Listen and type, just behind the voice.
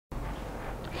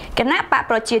គណៈបក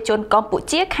ប្រជាជនកម្ពុ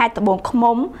ជាខេត្តត្បូងឃ្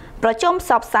មុំប្រជុំផ្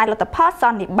សព្វផ្សាយលទ្ធផលស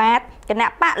ន្និបាតគណៈ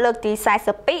បកលើកទី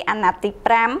42អាណត្តិទី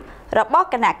5របស់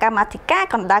គណៈកម្មាធិការ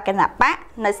កណ្ដាលគណៈបក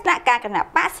នៅស្នាក់ការគណៈ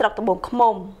បកស្រុកត្បូងឃ្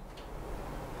មុំ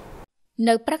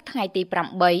នៅព្រឹកថ្ងៃទី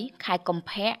8ខែកុម្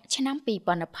ភៈឆ្នាំ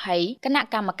2020គណៈ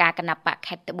កម្មការគណៈបក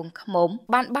ខេត្តត្បូងឃ្មុំ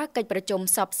បានបើកកិច្ចប្រជុំ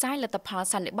ផ្សព្វផ្សាយលទ្ធផល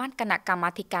សន្និបាតគណៈកម្មា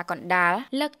ធិការកណ្ដាល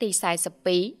លើកទី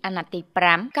42អាណត្តិទី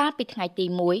5កាលពីថ្ងៃទី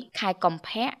1ខែកុម្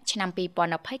ភៈឆ្នាំ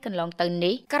2020កន្លងទៅ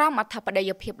នេះក្រមអធិបតី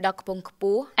ភាពដ៏ខ្ពង់ខ្ព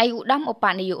ស់ឯកឧត្តមឧប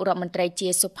នាយករដ្ឋមន្ត្រីជា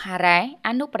សុផារ៉ែអ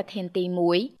នុប្រធានទី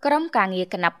1ក្រុមការងារ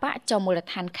គណៈបកចុះមូល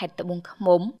ដ្ឋានខេត្តត្បូងឃ្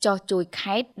មុំចោះជួយ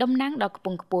ខេត្តតំណាងដល់ខ្ព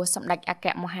ង់ខ្ពស់សម្ដេចអគ្គ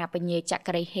មហាបញ្ញាច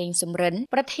ក្រីហេងសំរិន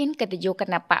ប្រធានកិត្តិយសគ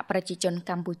ណៈបកប្រជាជន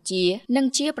កម្ពុជានិង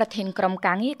ជាប្រធានក្រុម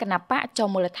ការងារគណៈបកចុះ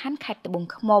មូលដ្ឋានខេត្តត្បូង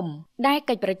ឃ្មុំដែល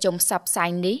កិច្ចប្រជុំផ្សព្វផ្សាយ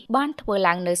នេះបានធ្វើ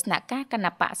ឡើងនៅស្នាក់ការគ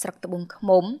ណៈបកស្រុកត្បូងឃ្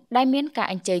មុំដែលមានការ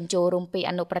អញ្ជើញចូលរួមពី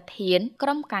អនុប្រធានក្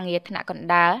រុមការងារថ្នាក់កណ្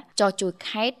ដាលចុះជួយ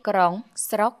ខេត្តក្រុង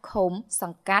ស្រុកឃុំស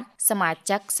ង្កាត់សមា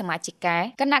ជិកសមាជិកា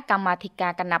គណៈកម្មាធិកា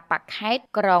រគណៈបកខេត្ត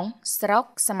ក្រុងស្រុក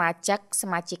សមាជិកស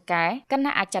មាជិកាគ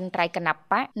ណៈអចិន្ត្រៃយ៍គណៈ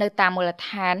បកនៅតាមមូលដ្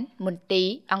ឋានមន្ទីរ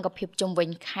អង្គភាពជុំវិញ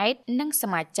ខេត្តនិងស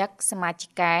មាជិកសមាជិ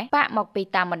កាបកមកពី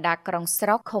តាមបណ្ដាក្រុងស្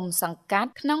រុកឃុំសង្កាត់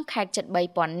ក្នុងខេត្តជិត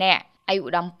 3000 នាក់ឯកឧ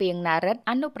ត្តមពីងណារិត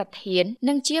អនុប្រធាន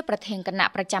និងជាប្រធានគណៈ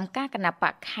ប្រចាំការគណៈប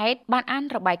កខេត្តបានអាន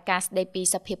របាយការណ៍ស្ដីពី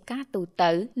សភាពការទូ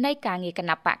ទៅនៃការងារគ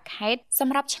ណៈបកខេត្តស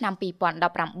ម្រាប់ឆ្នាំ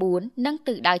2019និង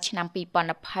ទិសដៅឆ្នាំ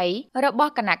2020រប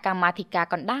ស់គណៈកម្មាធិការ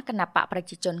កណ្ដាលគណៈបកប្រ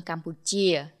ជាជនកម្ពុ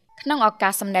ជាក្នុងឱកា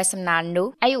សសម្ដែងសម្ដាលនោះ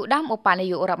ឯកឧត្តមឧបនា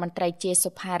យករដ្ឋមន្ត្រីជា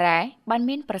សុផារ៉ែបាន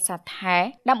មានប្រសាសន៍ថា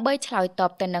ដើម្បីឆ្លើយត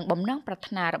បទៅនឹងបំណងប្រា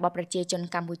ថ្នារបស់ប្រជាជន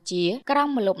កម្ពុជាក្រោម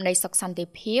ម្លប់នៃសុខសន្តិ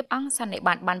ភាពអង្គសន្និ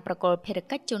បាតបានប្រគល់ភារ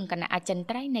កិច្ចជូនគណៈអចិន្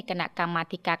ត្រៃយ៍នៃគណៈកម្មា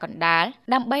ធិការកណ្ដាល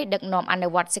ដើម្បីដឹកនាំអនុ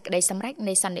វត្តសេចក្តីសម្រេច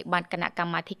នៃសន្និបាតគណៈក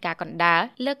ម្មាធិការកណ្ដាល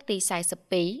លើកទី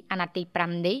42អាណត្តិទី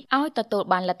5នេះឲ្យទទួល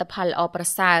បានលទ្ធផលល្អប្រ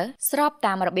សើរស្រប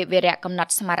តាមរបៀបវារៈកំណ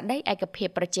ត់ស្មារតីឯកភាព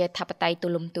ប្រជាធិបតេយ្យទូ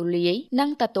លំទូលាយនិង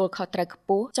ទទួលខុសត្រូវខ្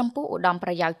ពស់ចំពោះឧត្តមប្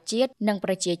រយោជន៍ជាតិនិង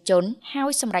ប្រជាជនហើ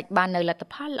យសម្រេចបាននូវលទ្ធ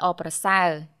ផលល្អប្រសើរ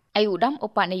ឯកឧត្តមឧ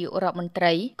បនាយករដ្ឋមន្ត្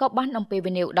រីក៏បានអំពាវ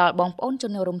នាវដល់បងប្អូនជ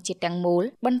នរួមជាតិទាំងមូល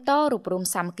បន្តរួបរวม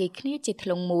សាមគ្គីគ្នាជាធ្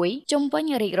លុងមួយជុំវិញ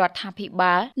រាជរដ្ឋាភិ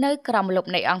បាលនៅក្រោមម្លប់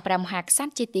នៃអង្គព្រះមហាក្សត្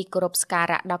រជាទីគោរពសក្កា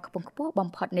រៈដ៏ខ្ពង់ខ្ពស់បំ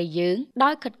ផុតនៃយើងដោ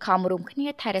យខិតខំរួមគ្នា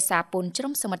ថែរក្សាពូនជ្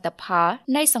រុំសមិទ្ធផល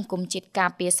នៃសង្គមជាតិការ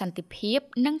ពារសន្តិភាព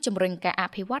និងជំរុញការអ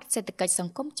ភិវឌ្ឍសេដ្ឋកិច្ចស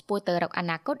ង្គមឆ្ពោះទៅរកអ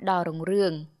នាគតដ៏រុងរឿ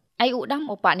ងឯកឧត្តម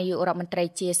ឧបនាយករដ្ឋមន្ត្រី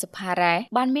ជាសុផារ៉ែ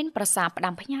បានមានប្រសាសន៍ផ្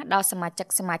ដាំផ្ញើដល់សមាជិក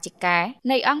សមាជិកា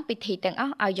នៃអង្គពិធីទាំងអ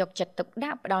ស់ឲ្យយកចិត្តទុកដា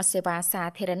ក់ផ្ដល់សេវាសា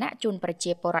ធារណៈជូនប្រ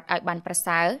ជាពលរដ្ឋឲ្យបានប្រ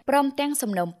សើរព្រមទាំង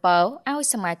សំណូមពរឲ្យ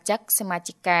សមាជិកសមា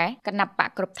ជិកាគណៈបក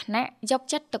គ្រប់ថ្នាក់យក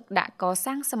ចិត្តទុកដាក់ក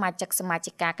សាងសមាជិកសមា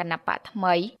ជិកាគណៈបកថ្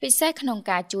មីពិសេសក្នុង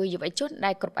ការជួយយុវជន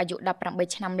ដែលគ្រប់អាយុ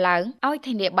18ឆ្នាំឡើងឲ្យ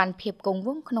ធានាបានភាពគង់វ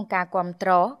ង្សក្នុងការគាំទ្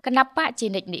រគណៈបកជា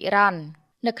និច្ចនិរន្តរ៍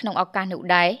នៅក្នុងឱកាសនោះ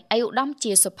ដែរឯកឧត្តម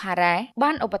ជាសុផារ៉ែ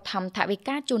បានឧបត្ថម្ភថវិ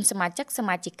កាជូនសមាជិកស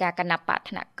មាជិកាគណៈបក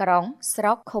ថ្នាក់ក្រុងស្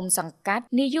រុកឃុំសង្កាត់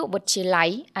នាយកវិទ្យាល័យ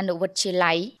អនុវិទ្យា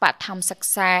ល័យបឋមសិក្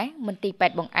សាមន្ទីរពេ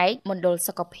ទ្យបង្អែកមណ្ឌល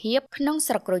សុខភាពក្នុង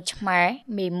ស្រុកក្រូចឆ្មារ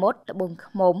មេមត់ត្បូង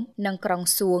ឃ្មុំនិងក្រុង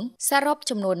សួងសរុប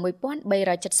ចំនួន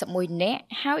1371នាក់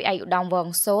ហើយឯកឧត្តមវង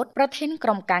សូតប្រធានក្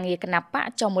រុមការងារគណៈបក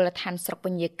ចុះមូលដ្ឋានស្រុកព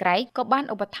ញាក្រែកក៏បាន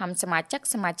ឧបត្ថម្ភសមាជិក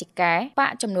សមាជិកាប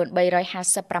កចំនួន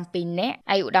357នាក់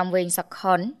ឯកឧត្តមវែងសុខ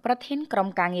ប្រធានក្រុម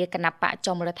ការងារគណៈបក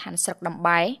ចុះមូលដ្ឋានស្រុកដំ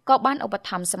បែក៏បានឧបត្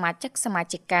ថម្ភសមាជិកសមា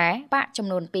ជិកាបកចំ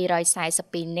នួន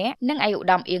242នាក់និងឯកឧត្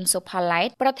តមអៀងសុផាឡែត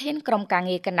ប្រធានក្រុមការ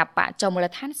ងារគណៈបកចុះមូល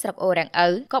ដ្ឋានស្រុកអូរ៉ាំងឪ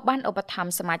ក៏បានឧបត្ថម្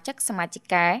ភសមាជិកសមាជិ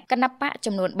កាគណៈបក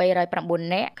ចំនួន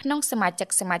309នាក់ក្នុងសមាជិក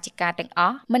សមាជិកាទាំងអ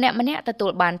ស់ម្នាក់ទទួ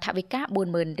លបានថវិកា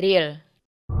 40000 រៀល